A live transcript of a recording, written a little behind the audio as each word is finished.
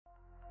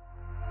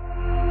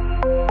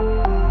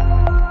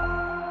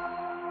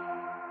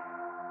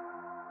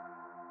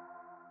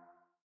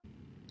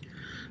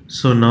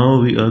So now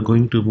we are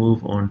going to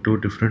move on to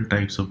different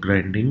types of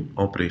grinding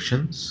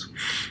operations.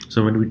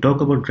 So when we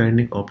talk about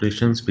grinding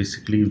operations,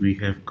 basically we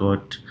have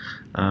got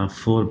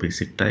four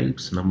basic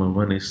types. Number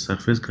one is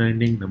surface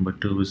grinding, number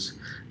two is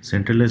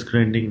centerless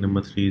grinding,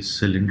 number three is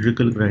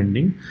cylindrical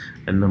grinding,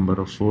 and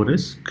number four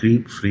is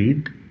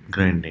creep-freed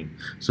grinding.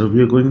 So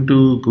we are going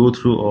to go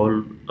through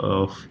all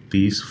of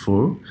these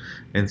four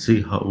and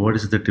see what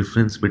is the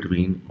difference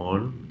between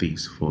all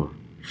these four.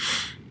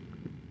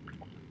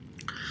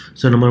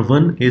 So number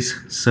one is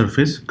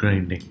surface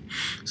grinding.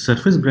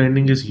 Surface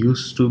grinding is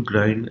used to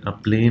grind a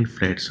plain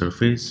flat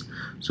surface.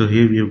 So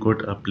here we have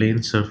got a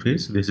plain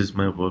surface. This is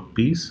my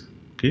workpiece.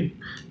 Okay,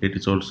 it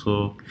is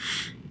also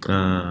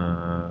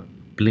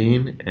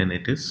plain and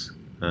it is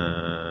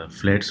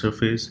flat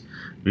surface.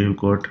 We have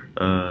got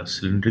a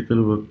cylindrical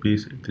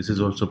workpiece. This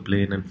is also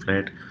plain and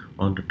flat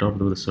on the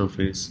top of the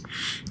surface.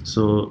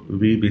 So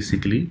we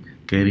basically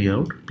carry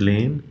out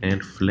plain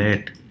and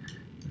flat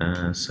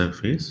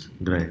surface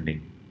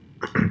grinding.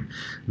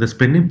 The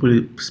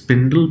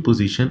spindle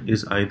position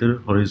is either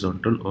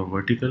horizontal or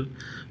vertical.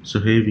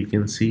 So here we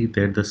can see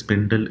that the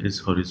spindle is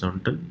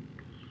horizontal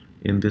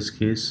in this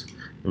case,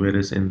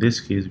 whereas in this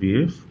case we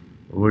have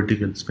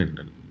vertical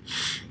spindle.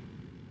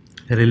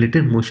 A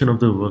relative motion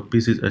of the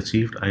workpiece is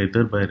achieved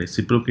either by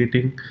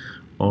reciprocating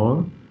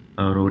or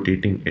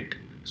rotating it.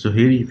 So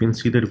here you can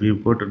see that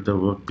we've got the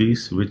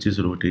workpiece which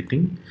is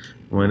rotating.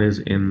 One is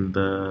in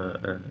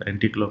the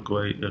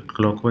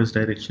clockwise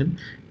direction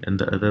and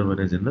the other one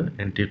is in the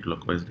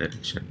anti-clockwise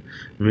direction.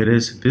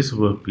 Whereas this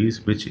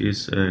workpiece, which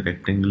is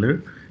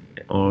rectangular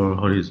or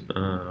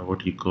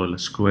what you call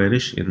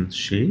squarish in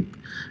shape,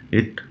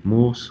 it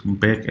moves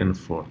back and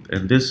forth,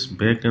 and this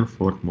back and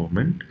forth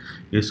movement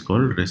is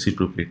called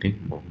reciprocating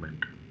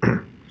movement.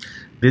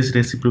 This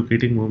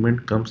reciprocating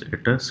movement comes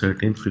at a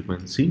certain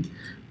frequency,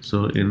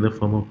 so in the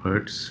form of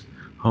hertz.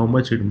 How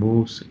much it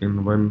moves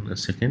in 1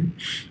 second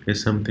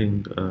is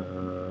something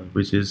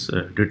which is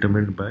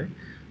determined by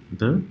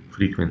the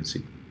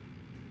frequency.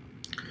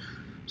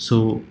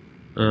 So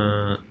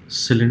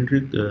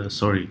surface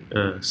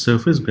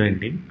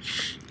grinding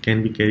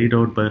can be carried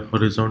out by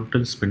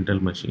horizontal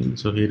spindle machine.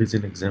 So here is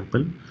an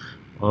example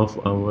of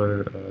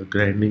our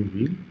grinding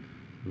wheel,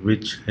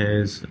 which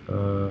has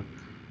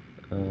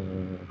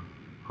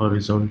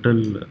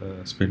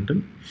horizontal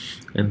spindle,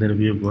 and then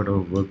we have got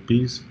our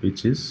workpiece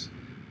which is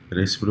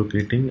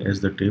reciprocating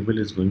as the table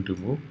is going to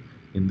move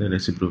in the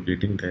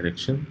reciprocating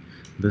direction.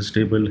 This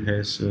table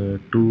has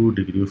 2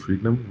 degrees of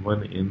freedom,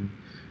 one in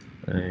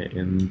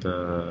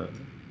the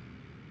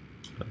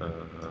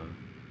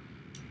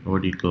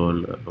what do you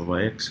call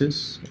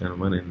y-axis and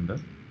one in the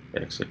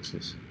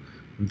x-axis.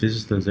 This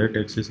is the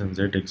z-axis, and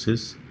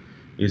z-axis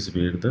is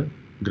where the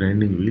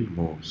grinding wheel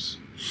moves.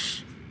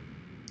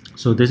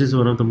 So this is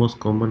one of the most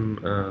common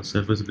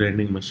surface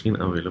grinding machine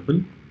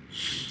available.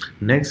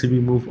 Next we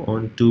move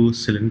on to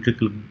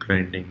cylindrical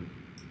grinding.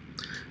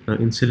 Now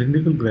in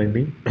cylindrical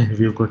grinding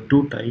we have got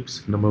two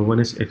types. Number one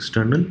is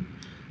external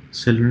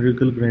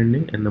cylindrical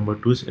grinding and number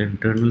two is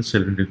internal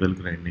cylindrical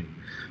grinding.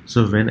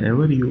 So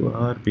whenever you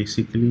are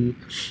basically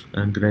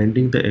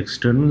grinding the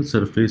external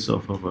surface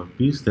of a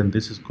workpiece, then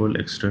this is called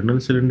external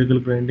cylindrical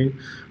grinding,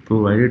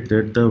 provided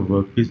that the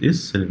workpiece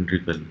is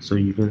cylindrical. So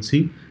you can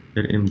see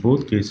that in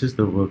both cases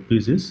the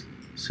workpiece is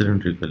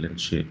cylindrical in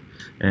shape.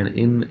 And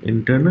in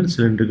internal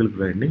cylindrical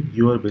grinding,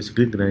 you are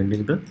basically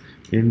grinding the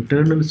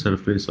internal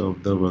surface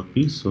of the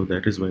workpiece, so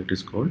that is why it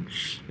is called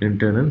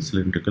internal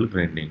cylindrical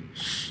grinding.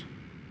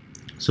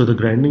 So the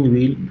grinding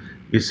wheel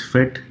is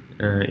fed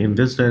in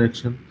this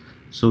direction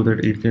so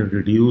that it can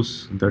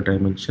reduce the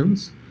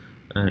dimensions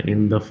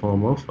in the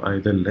form of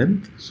either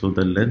length, so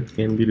the length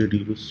can be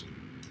reduced,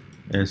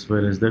 as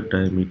well as the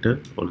diameter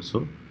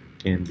also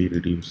can be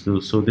reduced.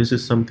 So this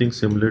is something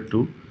similar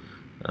to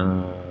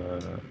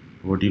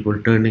what you call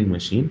turning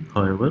machine.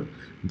 However,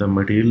 the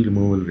material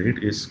removal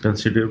rate is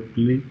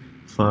considerably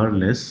far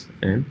less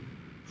and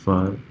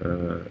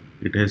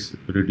it has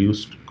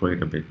reduced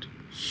quite a bit.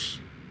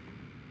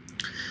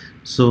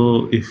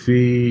 So if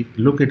we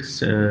look at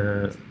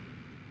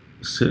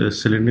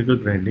cylindrical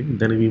grinding,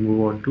 then we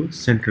move on to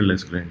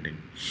centerless grinding.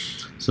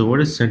 So what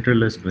is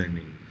centerless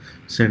grinding?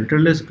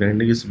 Centerless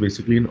grinding is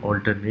basically an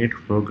alternate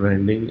for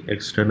grinding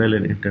external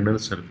and internal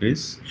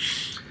surface.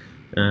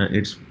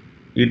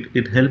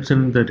 It helps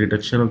in the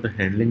reduction of the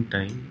handling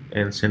time,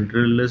 and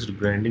centerless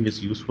grinding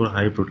is used for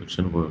high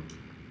production work.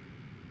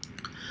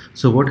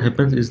 So what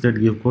happens is that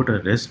you've got a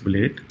rest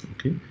blade.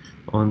 Okay,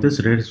 on this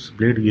rest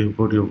blade you've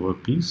got your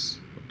workpiece.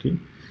 Okay,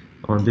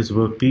 on this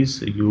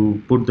workpiece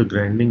you put the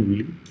grinding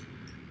wheel,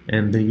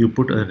 and then you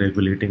put a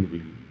regulating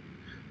wheel.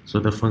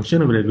 So the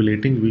function of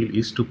regulating wheel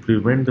is to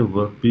prevent the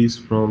workpiece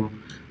from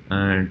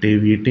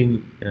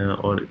deviating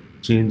or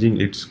changing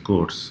its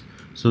course.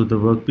 So the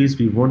workpiece,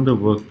 we want the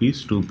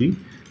workpiece to be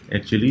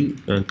actually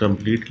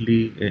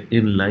completely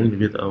in line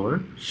with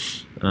our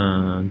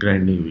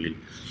grinding wheel.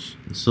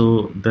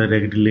 So the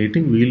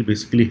regulating wheel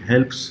basically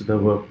helps the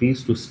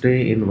workpiece to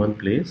stay in one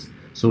place,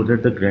 so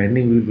that the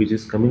grinding wheel which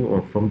is coming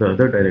from the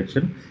other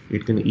direction,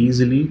 it can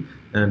easily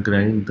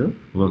grind the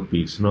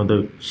workpiece. Now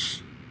the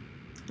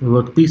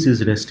workpiece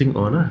is resting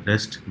on a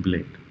rest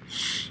blade.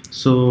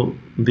 So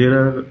there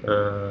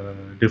are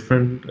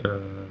different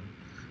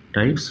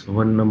types.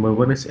 Number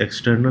one is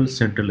external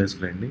centerless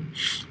grinding.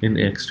 In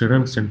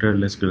external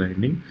centerless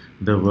grinding,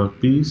 the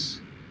workpiece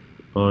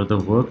or the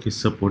work is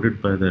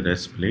supported by the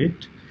rest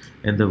plate,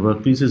 and the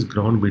workpiece is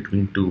ground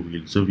between two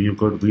wheels. So we've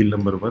got wheel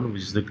number one,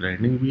 which is the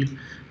grinding wheel,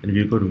 and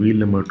we've got wheel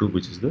number two,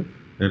 which is the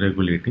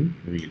regulating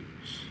wheel.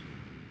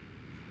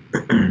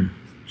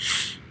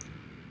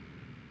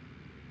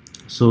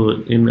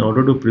 So in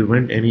order to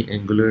prevent any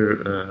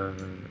angular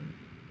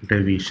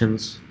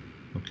deviations,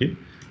 okay,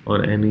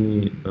 or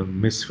any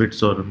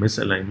misfits or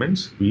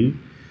misalignments, we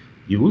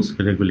use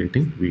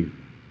regulating wheel.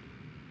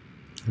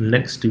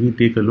 Next, we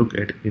take a look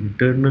at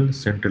internal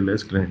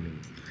centerless grinding.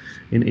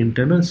 In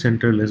internal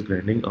centerless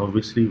grinding,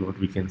 obviously what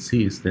we can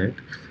see is that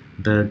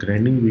the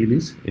grinding wheel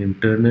is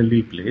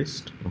internally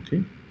placed,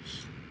 okay.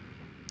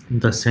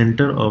 The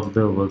center of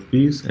the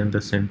workpiece and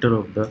the center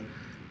of the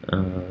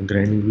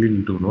grinding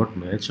wheel do not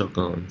match or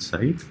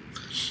coincide.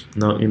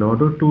 Now, in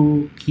order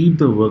to keep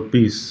the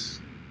workpiece,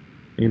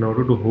 in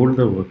order to hold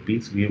the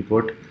workpiece, we have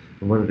got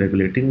one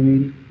regulating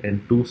wheel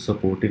and two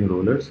supporting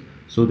rollers,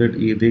 so that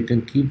they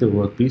can keep the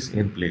workpiece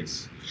in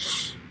place.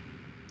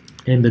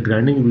 And the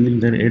grinding wheel,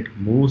 then it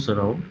moves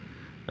around,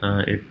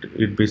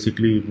 it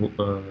basically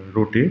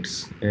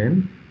rotates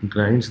and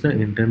grinds the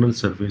internal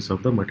surface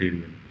of the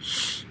material.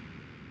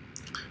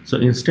 So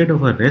instead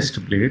of a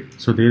rest blade,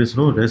 so there is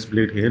no rest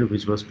blade here,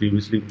 which was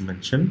previously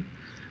mentioned,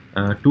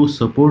 two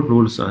support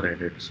rolls are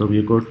added. So we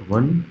have got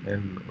one,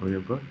 and we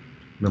have got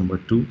number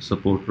two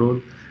support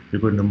roll. We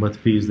got number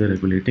three is the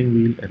regulating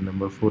wheel, and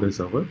number four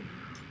is our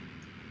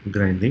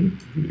grinding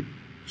wheel.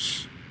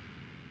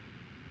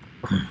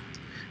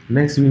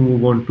 Next, we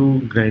move on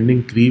to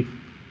grinding creep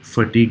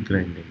fatigue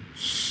grinding.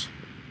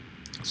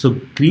 So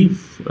creep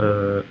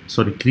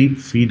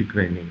feed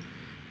grinding.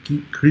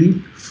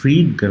 Creep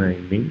feed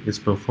grinding is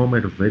performed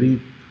at a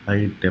very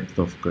high depth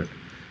of cut.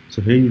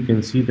 So here you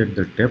can see that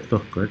the depth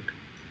of cut,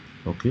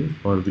 okay,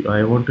 or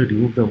I want to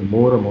remove the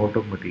more amount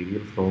of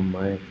material from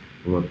my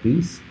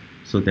workpiece,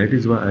 so that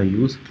is why I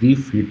use creep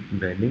feed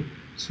grinding.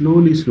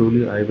 Slowly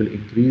I will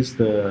increase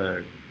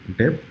the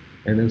depth,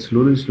 and then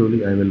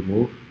slowly I will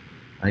move.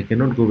 I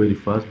cannot go very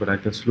fast, but I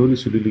can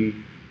slowly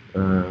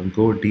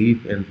go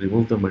deep and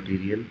remove the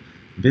material.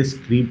 This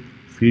creep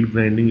feed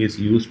grinding is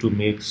used to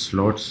make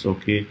slots,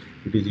 okay,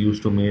 it is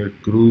used to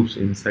make grooves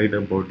inside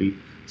a body,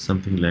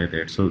 something like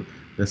that. So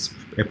the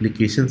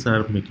applications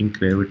are making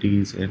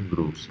cavities and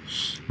grooves.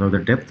 Now the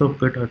depth of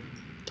cut are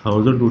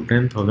 1000 to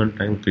 10,000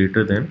 times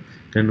greater than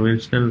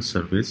conventional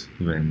surface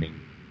grinding.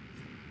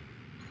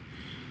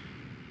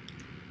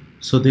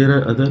 So there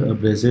are other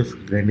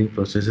abrasive grinding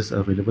processes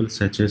available,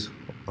 such as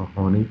a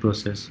honing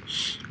process.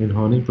 In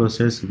honing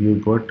process,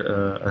 we've got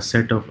a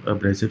set of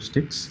abrasive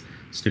sticks,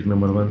 stick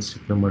number one,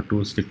 stick number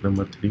two, stick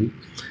number three,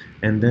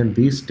 and then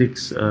these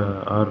sticks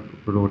are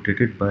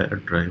rotated by a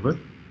driver,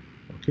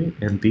 okay,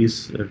 and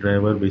this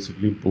driver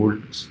basically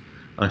bolts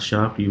a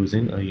shaft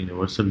using a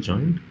universal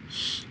joint.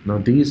 Now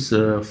these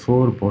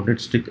four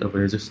bonded stick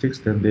abrasive sticks,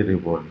 then they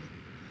revolve.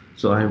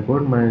 So I have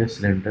got my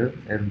cylinder,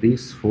 and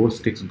these four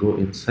sticks go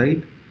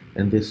inside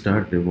and they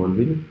start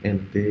revolving,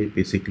 and they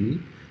basically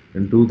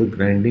do the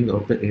grinding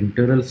of the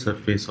internal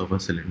surface of a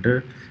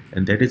cylinder.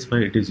 And that is why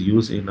it is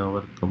used in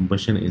our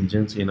combustion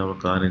engines, in our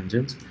car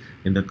engines.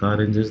 In the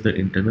car engines, the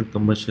internal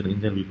combustion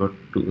engine, we got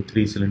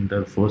 3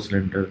 cylinder, 4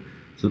 cylinder.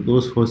 So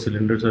those 4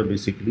 cylinders are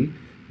basically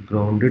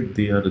grounded.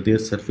 Their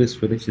surface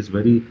finish is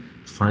very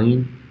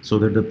fine, so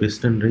that the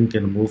piston ring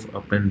can move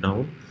up and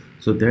down.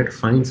 So that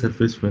fine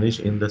surface finish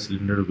in the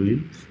cylinder wheel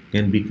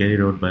can be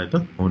carried out by the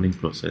honing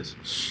process.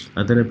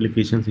 Other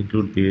applications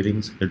include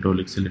bearings,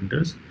 hydraulic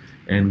cylinders,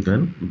 and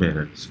gun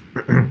barrels.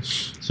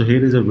 So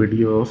here is a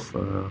video of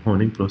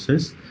honing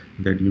process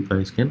that you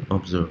guys can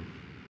observe.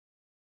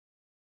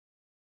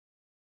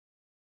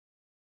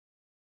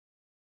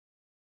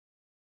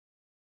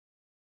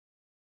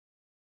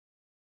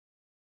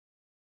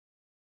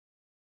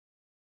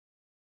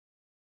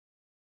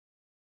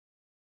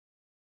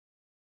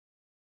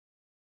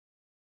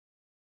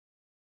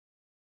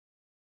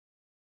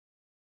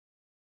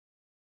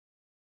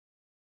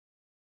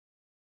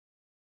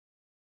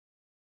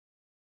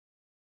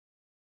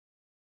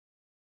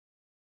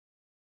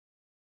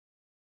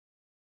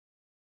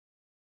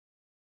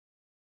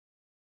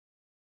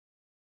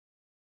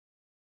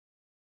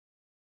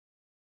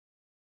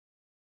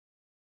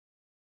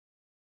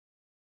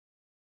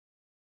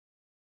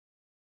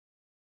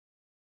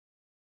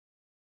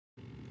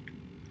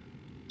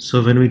 So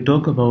when we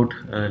talk about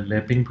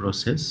lapping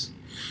process,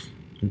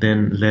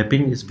 then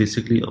lapping is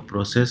basically a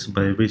process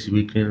by which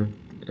we can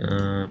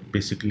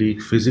basically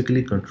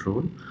physically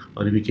control,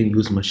 or we can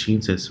use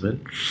machines as well.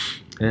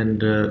 And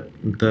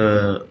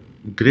the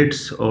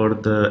grits or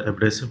the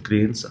abrasive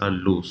grains are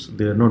loose,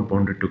 they are not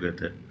bonded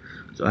together.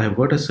 So I have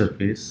got a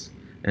surface,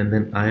 and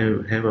then I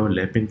have a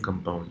lapping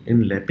compound.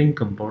 In lapping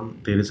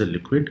compound there is a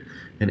liquid,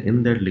 and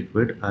in that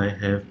liquid I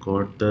have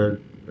got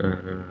the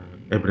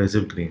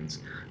abrasive grains.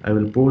 I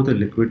will pour the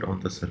liquid on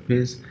the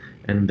surface,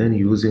 and then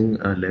using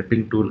a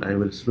lapping tool I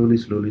will slowly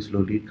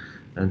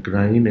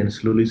grind and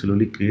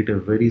slowly create a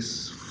very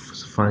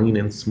fine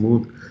and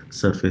smooth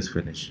surface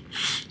finish.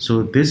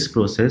 So this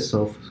process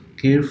of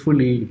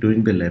carefully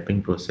doing the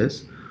lapping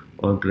process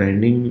or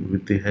grinding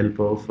with the help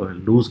of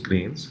loose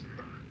grains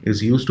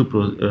is used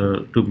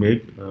to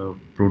make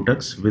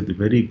products with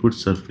very good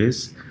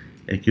surface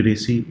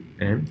accuracy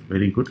and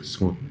very good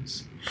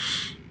smoothness.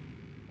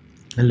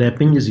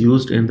 Lapping is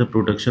used in the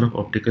production of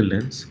optical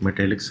lens,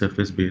 metallic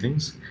surface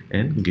bearings,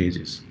 and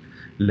gauges.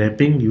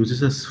 Lapping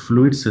uses a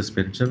fluid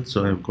suspension.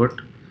 So I've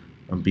got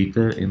a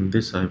beaker. In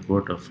this I've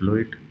got a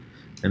fluid,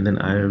 and then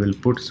I will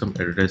put some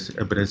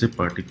abrasive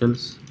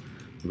particles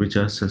which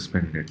are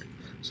suspended.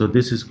 So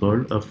this is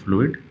called a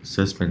fluid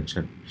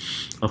suspension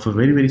of a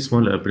very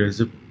small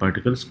abrasive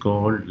particles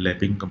called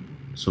lapping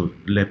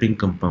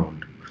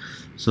compound.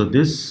 So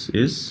this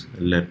is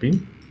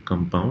lapping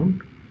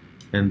compound,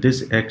 and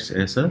this acts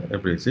as a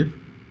abrasive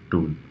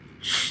tool.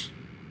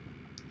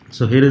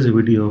 So here is a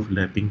video of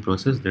lapping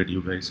process that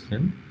you guys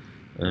can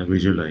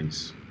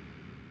visualize.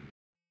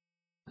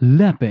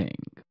 Lapping.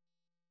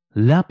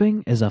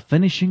 Lapping is a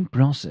finishing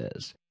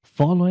process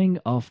following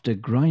after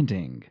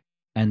grinding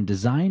and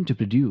designed to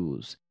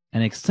produce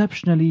an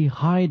exceptionally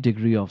high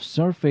degree of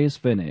surface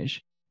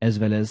finish as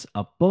well as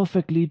a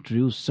perfectly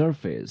true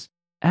surface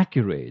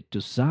accurate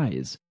to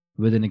size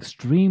within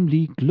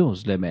extremely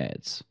close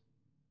limits.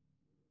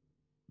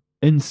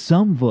 In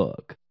some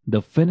work,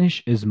 the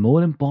finish is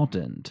more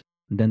important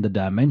than the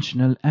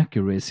dimensional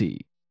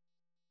accuracy.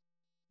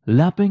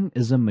 Lapping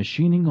is a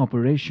machining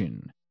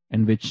operation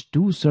in which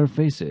two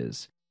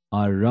surfaces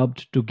are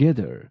rubbed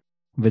together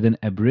with an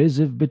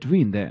abrasive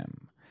between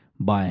them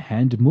by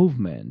hand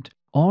movement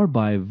or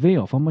by way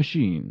of a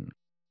machine.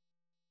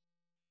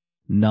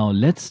 Now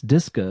let's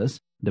discuss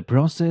the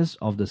process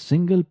of the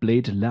single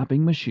plate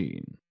lapping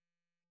machine.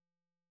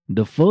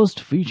 The first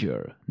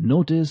feature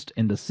noticed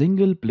in the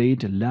single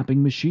plate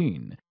lapping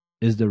machine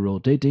is the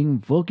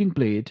rotating working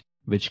plate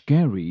which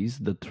carries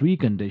the three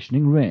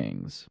conditioning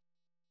rings.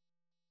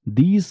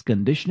 These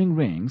conditioning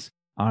rings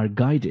are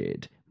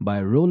guided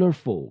by roller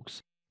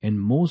forks in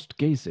most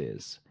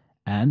cases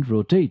and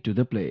rotate to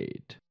the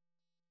plate.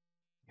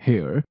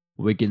 Here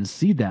we can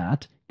see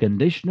that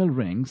conditional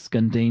rings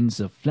contains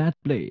a flat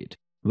plate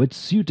with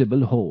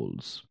suitable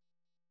holes.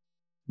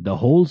 The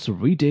holes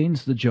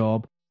retains the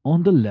job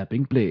on the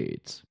lapping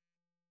plates.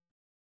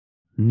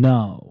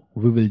 Now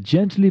we will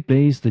gently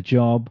place the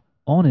job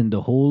on in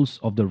the holes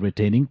of the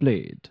retaining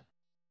plate.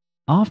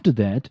 After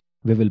that,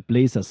 we will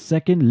place a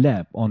second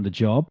lap on the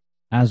job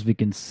as we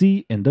can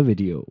see in the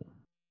video.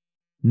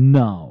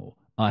 Now,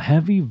 a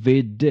heavy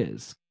weight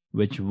disc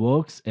which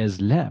works as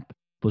lap,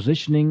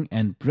 positioning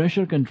and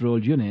pressure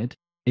control unit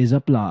is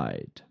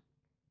applied.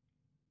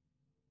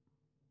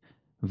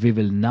 We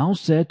will now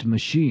set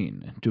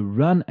machine to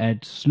run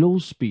at slow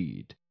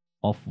speed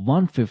of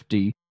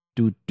 150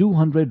 to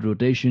 200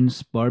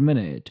 rotations per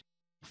minute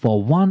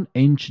for 1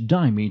 inch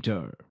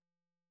diameter.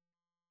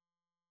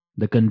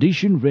 The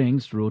conditioned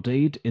rings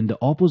rotate in the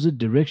opposite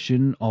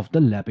direction of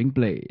the lapping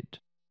plate.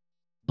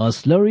 A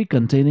slurry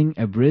containing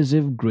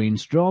abrasive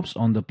grains drops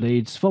on the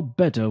plates for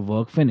better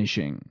work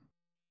finishing.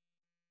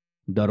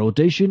 The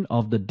rotation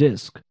of the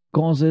disc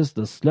causes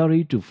the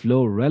slurry to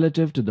flow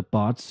relative to the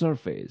part's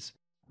surface,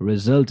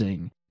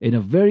 resulting in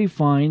a very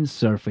fine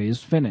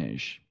surface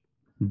finish.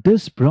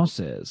 This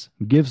process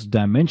gives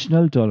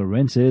dimensional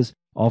tolerances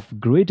of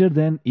greater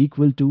than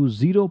equal to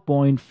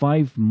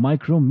 0.5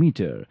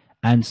 micrometer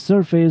and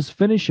surface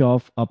finish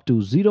of up to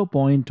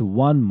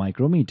 0.1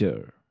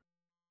 micrometer.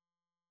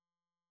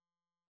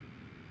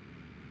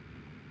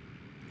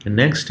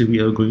 Next, we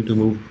are going to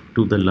move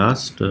to the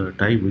last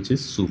type, which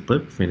is super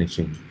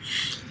finishing.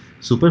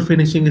 Super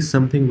finishing is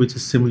something which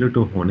is similar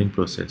to honing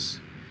process.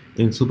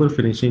 In super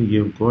finishing,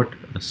 you've got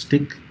a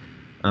stick,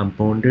 a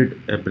bonded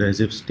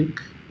abrasive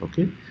stick.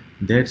 Okay,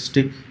 that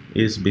stick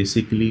is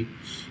basically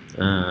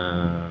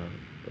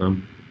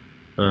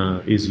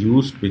is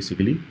used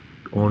basically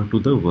onto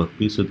the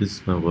workpiece. So this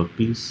is my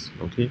workpiece.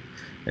 Okay,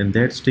 and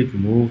that stick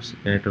moves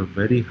at a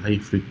very high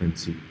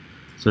frequency.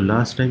 So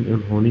last time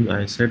in honing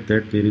I said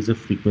that there is a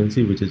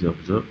frequency which is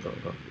observed,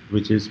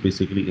 which is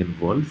basically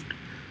involved.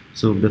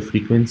 So the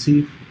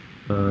frequency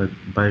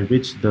by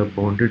which the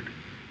bonded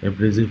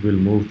abrasive will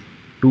move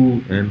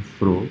to and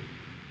fro,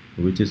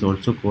 which is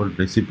also called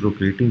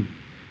reciprocating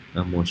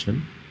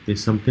motion,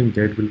 is something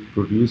that will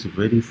produce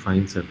very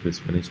fine surface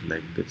finish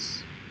like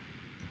this.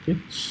 Okay.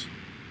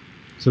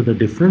 So the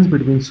difference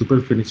between super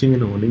finishing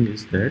and honing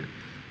is that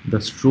the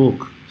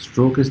stroke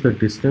is the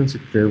distance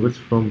it travels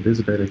from this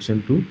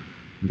direction to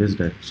this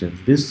direction.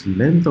 This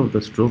length of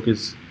the stroke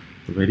is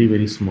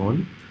very small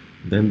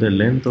than the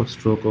length of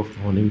stroke of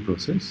honing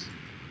process.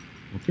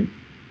 Okay,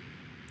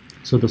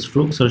 so the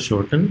strokes are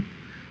shortened,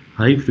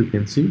 high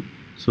frequency,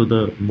 so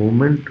the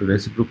movement,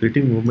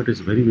 reciprocating movement is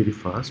very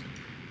fast,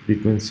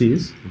 frequency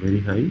is very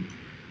high,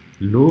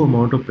 low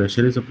amount of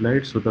pressure is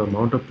applied, so the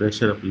amount of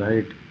pressure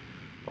applied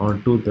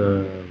onto the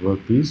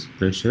workpiece,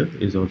 pressure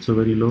is also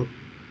very low,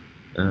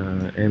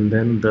 and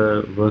then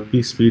the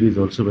workpiece speed is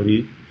also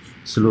very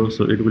slow,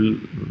 so it will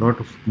not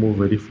move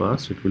very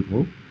fast, it will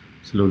move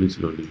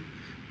slowly.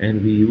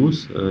 And we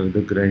use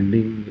the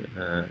grinding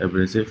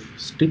abrasive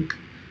stick,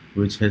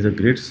 which has a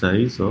great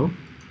size of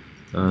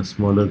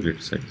smaller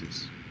grit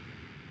sizes.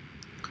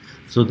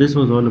 So this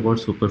was all about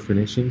super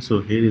finishing.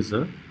 So here is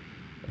a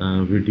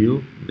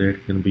video that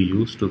can be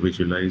used to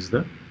visualize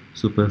the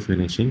super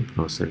finishing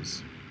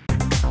process.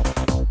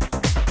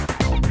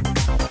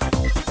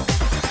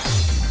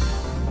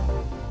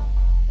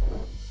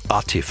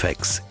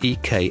 Artifex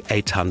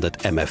EK800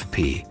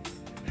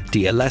 MFP,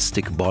 the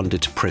elastic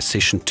bonded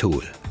precision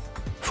tool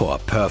for a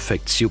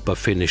perfect super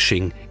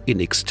finishing in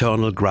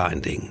external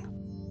grinding.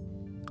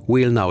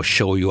 We'll now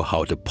show you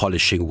how the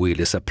polishing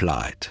wheel is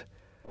applied.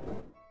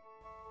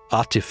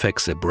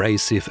 Artifex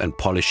abrasive and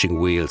polishing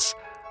wheels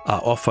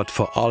are offered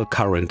for all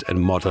current and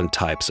modern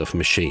types of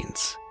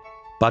machines,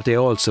 but they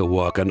also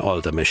work on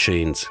older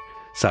machines,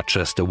 such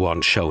as the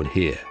one shown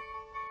here.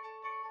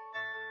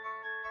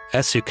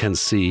 As you can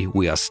see,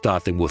 we are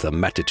starting with a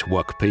matted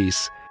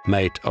workpiece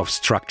made of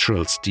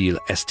structural steel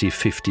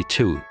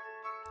ST52.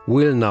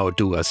 We'll now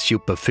do a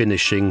super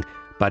finishing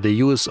by the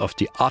use of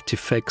the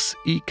Artifex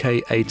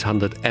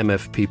EK800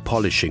 MFP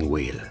polishing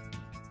wheel.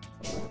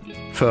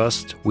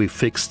 First, we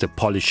fix the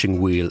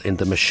polishing wheel in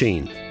the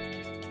machine.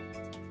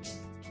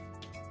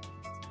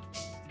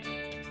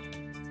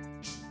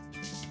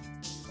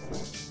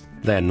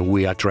 Then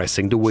we are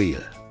dressing the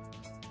wheel.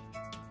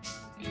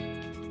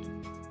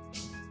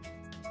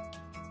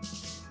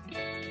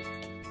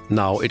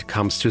 Now it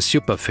comes to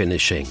super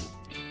finishing.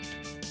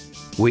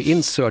 We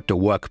insert the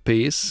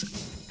workpiece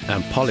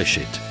and polish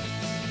it.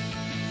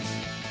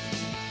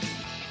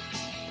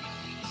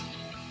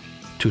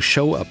 To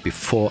show a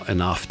before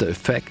and after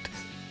effect,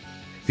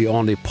 we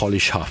only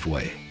polish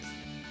halfway.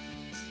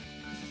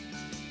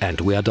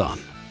 And we are done.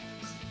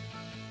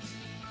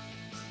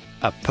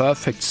 A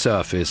perfect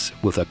surface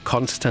with a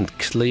constant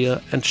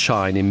clear and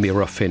shiny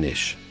mirror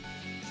finish.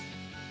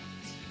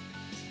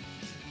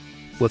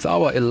 With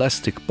our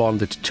elastic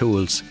bonded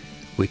tools,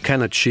 we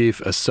can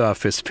achieve a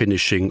surface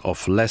finishing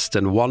of less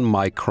than 1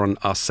 micron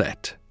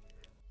AHSS.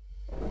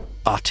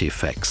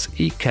 Artifex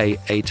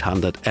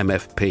EK800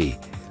 MFP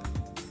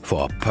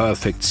for a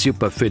perfect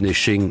super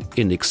finishing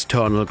in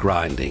external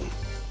grinding.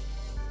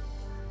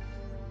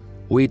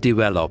 We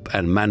develop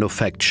and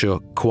manufacture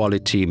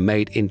quality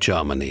made in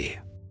Germany.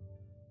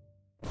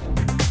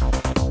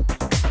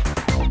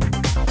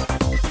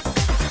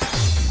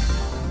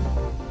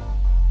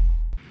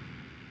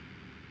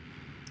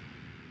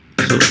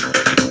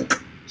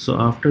 So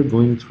after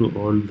going through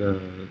all the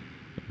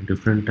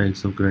different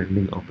types of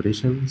grinding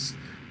operations,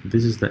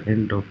 this is the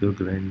end of your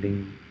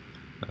grinding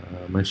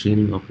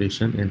machining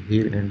operation, and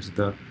here ends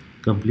the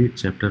complete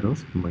chapter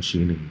of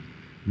machining.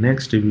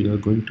 Next we are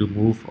going to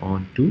move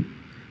on to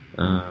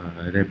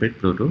rapid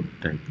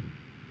prototyping.